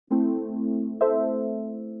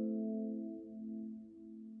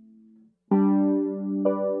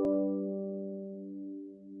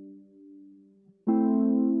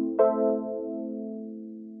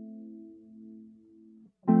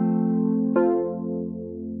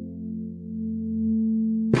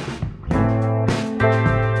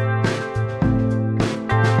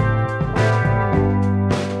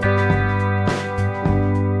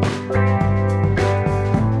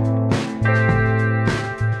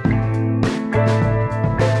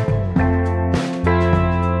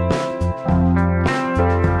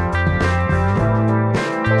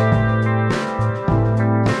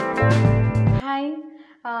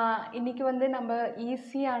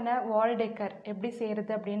ஈஸியான வால் டெக்கர் எப்படி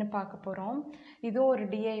செய்கிறது அப்படின்னு பார்க்க போகிறோம். இதுவும் ஒரு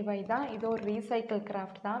DIY தான். இது ஒரு ரீசைக்கிள்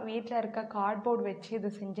கிராஃப்ட் தான். வீட்டில் இருக்க கார்ட்போர்ட் வச்சு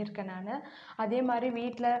இது செஞ்சுருக்கேன் நான். அதே மாதிரி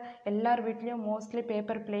வீட்டில் எல்லார் வீட்லேயும் மோஸ்ட்லி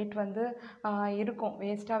பேப்பர் பிளேட் வந்து இருக்கும்,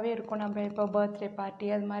 வேஸ்ட்டாகவே இருக்கும். நம்ம இப்போ பர்த்டே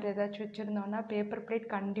பார்ட்டி அது மாதிரி ஏதாச்சும் வச்சுருந்தோன்னா பேப்பர்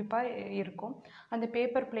பிளேட் கண்டிப்பாக இருக்கும். அந்த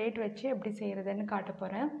பேப்பர் பிளேட் வச்சு எப்படி செய்கிறதுன்னு காட்ட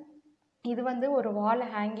போகிறேன். இது வந்து ஒரு வால்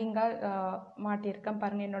ஹேங்கிங்காக மாட்டியிருக்கேன்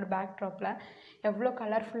பாருங்கள். என்னோடய பேக் ட்ராப்பில் எவ்வளோ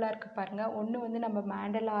கலர்ஃபுல்லாக இருக்குது பாருங்கள். ஒன்று வந்து நம்ம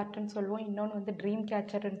மேண்டலா ஆர்ட்னு சொல்லுவோம், இன்னொன்று வந்து ட்ரீம்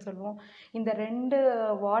கேச்சர்னு சொல்லுவோம். இந்த 2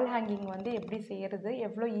 வால் ஹேங்கிங் வந்து எப்படி செய்கிறது,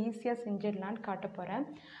 எவ்வளோ ஈஸியாக செஞ்சிடலான்னு காட்ட போகிறேன்.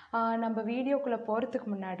 நம்ம வீடியோக்குள்ளே போகிறதுக்கு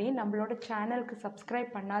முன்னாடி நம்மளோட சேனலுக்கு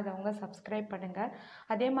சப்ஸ்கிரைப் பண்ணாதவங்க சப்ஸ்கிரைப் பண்ணுங்கள்.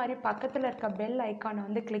 அதே மாதிரி பக்கத்தில் இருக்க பெல் ஐக்கானை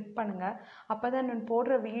வந்து கிளிக் பண்ணுங்கள். அப்போ தான் நான்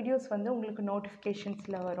போடுற வீடியோஸ் வந்து உங்களுக்கு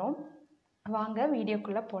நோட்டிஃபிகேஷன்ஸில் வரும். வாங்க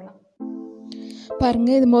வீடியோக்குள்ளே போகலாம்.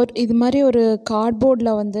 பாருங்கள், இது மாதிரி ஒரு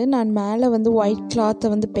கார்ட்போர்டில் வந்து நான் மேலே வந்து ஒயிட் கிளாத்தை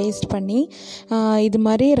வந்து பேஸ்ட் பண்ணி இது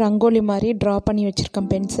மாதிரி ரங்கோலி மாதிரி ட்ரா பண்ணி வச்சுருக்கேன்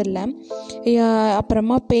பென்சிலில்.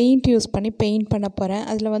 அப்புறமா பெயிண்ட் யூஸ் பண்ணி பெயிண்ட் பண்ண போகிறேன்.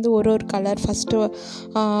 அதில் வந்து ஒரு கலர்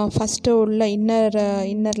ஃபஸ்ட்டு உள்ள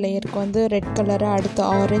இன்னர் லேயருக்கு வந்து ரெட் கலரு, அடுத்து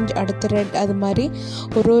ஆரஞ்சு, அடுத்து ரெட், அது மாதிரி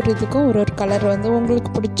ஒரு இதுக்கும் ஒரு கலர் வந்து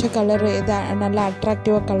உங்களுக்கு பிடிச்ச கலர் எது நல்லா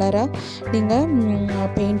அட்ராக்டிவாக கலராக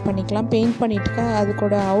நீங்கள் பெயிண்ட் பண்ணிக்கலாம். பெயிண்ட் பண்ணிவிட்டு அது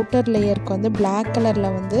கூட அவுட்டர் லேயருக்கு வந்து பிளாக்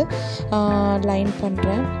கலரில் வந்து லைன்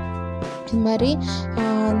பண்ணுறேன். இது மாதிரி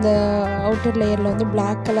அந்த அவுட்டர் லேயரில் வந்து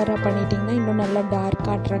பிளாக் கலராக பண்ணிட்டிங்கன்னா இன்னும் நல்லா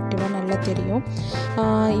டார்க்காக அட்ராக்டிவாக நல்லா தெரியும்.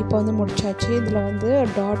 இப்போ வந்து முடிச்சாச்சு. இதில் வந்து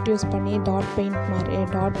டாட் யூஸ் பண்ணி டாட்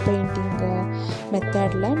பெயிண்டிங்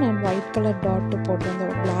மெத்தடில் நான் ஒயிட் கலர் டாட்டு போட்டேன் அந்த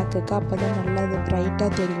பிளாக்குக்கு. அப்போ தான் நல்லா அது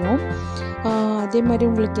ப்ரைட்டாக தெரியும். அதே மாதிரி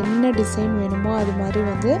உங்களுக்கு என்ன டிசைன் வேணுமோ அது மாதிரி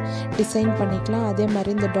வந்து டிசைன் பண்ணிக்கலாம். அதே மாதிரி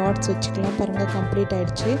இந்த டாட்ஸ் வச்சுக்கலாம். பாருங்கள், கம்ப்ளீட்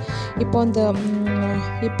ஆகிடுச்சு. இப்போ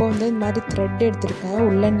வந்து இந்த மாதிரி த்ரெட் எடுத்திருக்கேன்,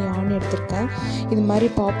 உள்ளன் யான் எடுத்திருக்கேன். இது மாதிரி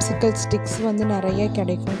பாப்சிக்கல் ஸ்டிக்ஸ் வந்து நிறைய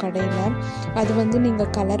கிடைக்கும் கடையில். அது வந்து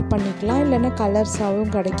நீங்கள் கலர் பண்ணிக்கலாம், இல்லைன்னா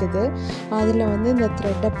கலர்ஸாகவும் கிடைக்கிது. அதில் வந்து இந்த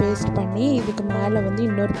த்ரெட்டை பேஸ்ட் பண்ணி இதுக்கு மேலே வந்து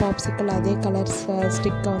இன்னொரு பாப்சிக்கல் அதே கலர்ஸ்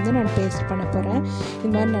ஸ்டிக்கை வந்து நான் பேஸ்ட் பண்ண போகிறேன்.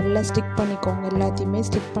 இது மாதிரி நல்லா ஸ்டிக் பண்ணிக்கோங்க. எல்லாத்தையுமே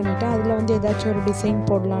ஸ்டிக் பண்ணிவிட்டு அதில் வந்து ஏதாச்சும் ஒரு டிசைன்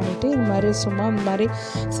போடலான்ட்டு இது மாதிரி சும்மா இந்த மாதிரி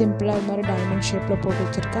சிம்பிளாக இது மாதிரி டைமண்ட் ஷேப்பில் போட்டு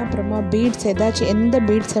வச்சுருக்கேன். அப்புறமா பீட்ஸ் ஏதாச்சும் எந்த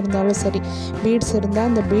பீட்ஸ் இருந்தாலும் சரி, பீட்ஸ் இருந்தால்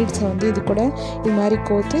அந்த பீட்ஸை வந்து இது கூட இது மாதிரி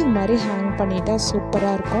கோர்த்து இது மாதிரி ஹேங் பண்ணிட்டா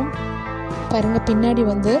சூப்பராக இருக்கும். பாருங்கள், பின்னாடி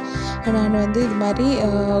வந்து நான் வந்து இது மாதிரி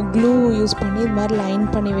க்ளூ யூஸ் பண்ணி இது மாதிரி லைன்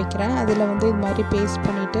பண்ணி வைக்கிறேன். அதில் வந்து இது மாதிரி பேஸ்ட்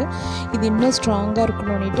பண்ணிவிட்டு இது இன்னும் ஸ்ட்ராங்காக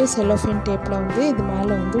இருக்கணும்னுட்டு செலோஃபேன் டேப்பில் வந்து இது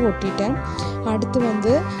மேலே வந்து ஒட்டிட்டேன். அடுத்து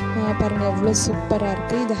வந்து பாருங்கள் எவ்வளோ சூப்பராக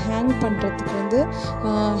இருக்குது. இதை ஹேங் பண்ணுறதுக்கு வந்து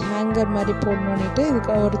ஹேங்கர் மாதிரி போடணுன்னுட்டு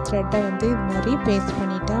இதுக்கு ஒரு த்ரெட்டை வந்து இது மாதிரி பேஸ்ட்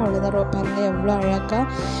பண்ணிட்டேன். அவ்வளோதான். பாருங்கள் எவ்வளோ அழகாக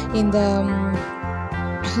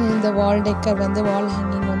இந்த வால் டெக்கர் வந்து வால்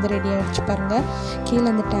ஹேங்கிங் வந்து ரெடி ஆகிடுச்சு. பாருங்கள், கீழே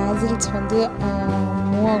அந்த டேசில்ஸ் வந்து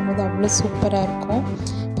மூவ் ஆகும்போது அவ்வளோ சூப்பராக இருக்கும்.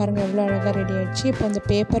 பாருங்கள் எவ்வளோ அழகாக ரெடி ஆகிடுச்சு. இப்போ அந்த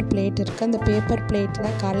பேப்பர் பிளேட் இருக்குது. அந்த பேப்பர்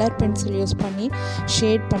பிளேட்டில் கலர் பென்சில் யூஸ் பண்ணி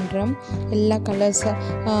ஷேட் பண்ணுறேன். எல்லா colours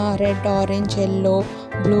red, orange, yellow,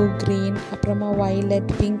 blue, green, அப்புறமா வைலட்,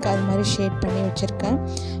 பிங்க் அது மாதிரி ஷேட் பண்ணி வச்சுருக்கேன்.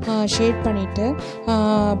 ஷேட் பண்ணிவிட்டு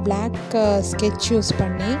பிளாக் ஸ்கெட்ச் யூஸ்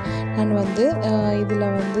பண்ணி நான் வந்து இதில்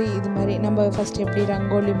வந்து இது மாதிரி நம்ம ஃபஸ்ட் எப்படி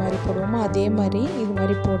ரங்கோலி மாதிரி போடுவோமோ அதே மாதிரி இது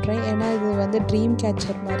மாதிரி போடுறேன். ஏன்னா இது வந்து ட்ரீம்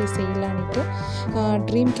கேச்சர் மாதிரி செய்யலான்ட்டு.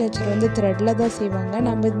 ட்ரீம் கேச்சர் வந்து த்ரெட்டில் தான் செய்வாங்க.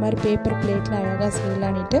 நம்ம இது மாதிரி பேப்பர் பிளேட்டில் அழகாக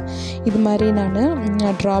செய்யலான்ட்டு இது மாதிரி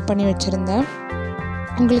நான் ட்ரா பண்ணி வச்சுருந்தேன்.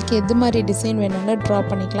 உங்களுக்கு எது மாதிரி டிசைன் வேணும்னா ட்ரா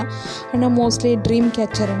பண்ணிக்கலாம். ஆனால் மோஸ்ட்லி ட்ரீம்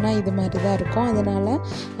கேச்சர்னால் இது மாதிரி தான் இருக்கும். அதனால்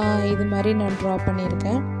இது மாதிரி நான் ட்ரா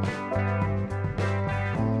பண்ணியிருக்கேன்.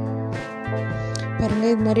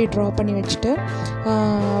 பாருங்கள், இது மாதிரி ட்ரா பண்ணி வச்சுட்டு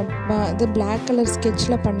இது பிளாக் கலர்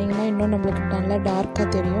ஸ்கெட்சில் பண்ணிங்கன்னா இன்னும் நம்மளுக்கு நல்லா டார்க்காக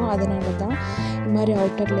தெரியும். அதனால தான் இது மாதிரி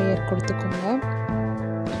அவுட்டர் லேயர் கொடுத்துக்கோங்க.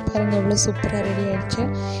 பாருங்கள் எவ்வளோ சூப்பராக ரெடி ஆகிடுச்சு.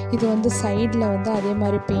 இது வந்து சைடில் வந்து அதே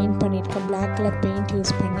மாதிரி பெயிண்ட் பண்ணியிருக்கேன். பிளாக் கலர் பெயிண்ட்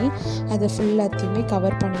யூஸ் பண்ணி அதை ஃபுல்லாத்தையுமே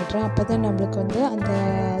கவர் பண்ணிடுறேன். அப்போ தான் நம்மளுக்கு வந்து அந்த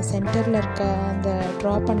சென்டரில் இருக்க அந்த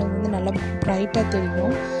ட்ரா பண்ணது வந்து நல்லா ப்ரைட்டாக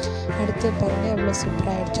தெரியும். அடுத்து பாருங்கள் எவ்வளோ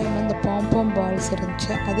சூப்பராக ஆகிடுச்சு. இன்னும் இந்த பாம் பால்ஸ்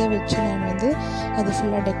இருந்துச்சு, அதை வச்சு நான் வந்து அது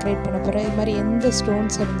ஃபுல்லாக டெக்கரேட் பண்ண போகிறேன். இது மாதிரி எந்த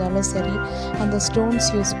ஸ்டோன்ஸ் இருந்தாலும் சரி அந்த ஸ்டோன்ஸ்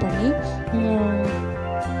யூஸ் பண்ணி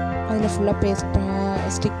அதில் ஃபுல்லாக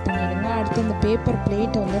ஸ்டிக் பண்ணிடுங்க. அடுத்து இந்த பேப்பர்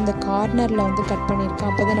பிளேட்டை வந்து இந்த கார்னரில் வந்து கட் பண்ணியிருக்கேன்.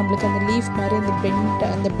 அப்போ தான் நம்மளுக்கு அந்த லீஃப் மாதிரி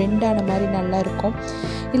அந்த பெண்டான மாதிரி நல்லாயிருக்கும்.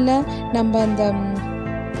 இல்லை நம்ம அந்த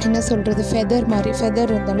என்ன சொல்கிறது ஃபெதர்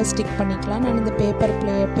இருந்தாலும் ஸ்டிக் பண்ணிக்கலாம். நான் இந்த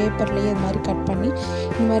பேப்பர்லேயே இது மாதிரி கட் பண்ணி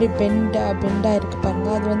இந்த மாதிரி பெண்டாக இருக்குது பாருங்கள்.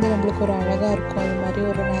 அது வந்து நம்மளுக்கு ஒரு அழகாக இருக்கும். அது மாதிரி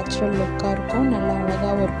ஒரு நேச்சுரல் லுக்காக இருக்கும், நல்லா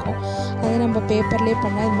அழகாகவும் இருக்கும். அதை நம்ம பேப்பர்லேயே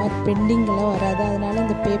பண்ணால் இது மாதிரி பெண்டிங்கெல்லாம் வராது. அதனால்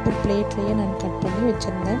அந்த பேப்பர் பிளேட்லேயே நான் கட் பண்ணி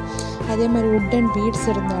வச்சுருந்தேன். அதே மாதிரி உட்டன் பீட்ஸ்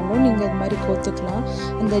இருந்தாலும் நீங்கள் இது மாதிரி கோத்துக்கலாம்.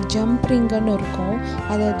 அந்த ஜம்ப் ரிங்குன்னு இருக்கும்,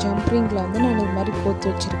 அதை ஜம்ப் ரிங்கில் வந்து நான் இது மாதிரி கோத்து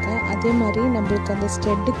வச்சுருக்கேன். அதே மாதிரி நம்மளுக்கு அந்த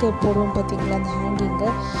ஸ்டெட்டுக்கு போடுவோம் பார்த்திங்களா,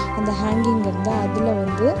 அந்த ஹேங்கிங் இருந்தால் அதில்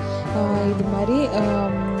வந்து இது மாதிரி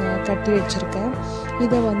கட்டி வச்சுருக்கேன்.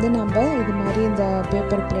 இதை வந்து நம்ம இது மாதிரி இந்த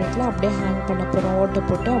பேப்பர் பிளேட்டில் அப்படியே ஹேங் பண்ண போகிறோம். ஓட்டை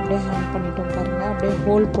போட்டு அப்படியே ஹேங் பண்ணிட்டோம் பாருங்கள். அப்படியே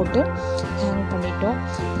ஹோல் போட்டு ஹேங் பண்ணிட்டோம்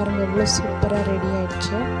பாருங்கள். எவ்வளோ சூப்பராக ரெடி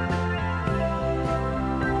ஆகிடுச்சு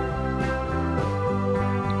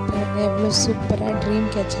பாருங்கள். எவ்வளோ சூப்பராக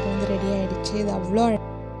ட்ரீம் கேச்சர் வந்து ரெடி ஆகிடுச்சு. இது அவ்வளோ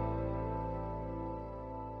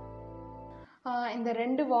இந்த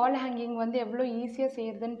 2 வால் ஹேங்கிங் வந்து எவ்வளோ ஈஸியாக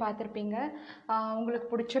செய்கிறதுன்னு பார்த்துருப்பீங்க. உங்களுக்கு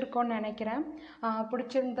பிடிச்சிருக்கோன்னு நினைக்கிறேன்.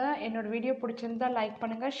 பிடிச்சிருந்தா என்னோடய வீடியோ பிடிச்சிருந்தா லைக்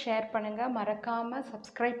பண்ணுங்கள், ஷேர் பண்ணுங்கள், மறக்காமல்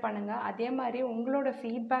சப்ஸ்கிரைப் பண்ணுங்கள். அதே மாதிரி உங்களோட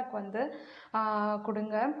ஃபீட்பேக் வந்து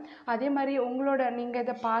கொடுங்க. அதே மாதிரி நீங்கள்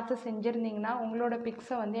இதை பார்த்து செஞ்சுருந்தீங்கன்னா உங்களோட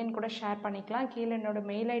பிக்ஸை வந்து என் கூட ஷேர் பண்ணிக்கலாம். கீழே என்னோடய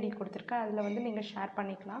மெயில் ஐடி கொடுத்துருக்கேன், அதில் வந்து நீங்கள் ஷேர்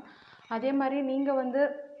பண்ணிக்கலாம். அதே மாதிரி நீங்கள் வந்து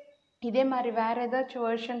இதே மாதிரி வேறு ஏதாச்சும்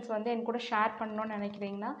வெர்ஷன்ஸ் வந்து என் கூட ஷேர் பண்ணணுன்னு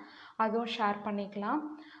நினைக்கிறீங்கன்னா அதுவும் ஷேர் பண்ணிக்கலாம்.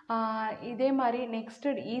 இதே மாதிரி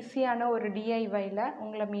நெக்ஸ்ட்டு ஈஸியான ஒரு டிஐவையில்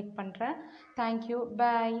உங்களை மீட் பண்ணுறேன். தேங்க்யூ,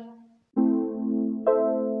 பாய்.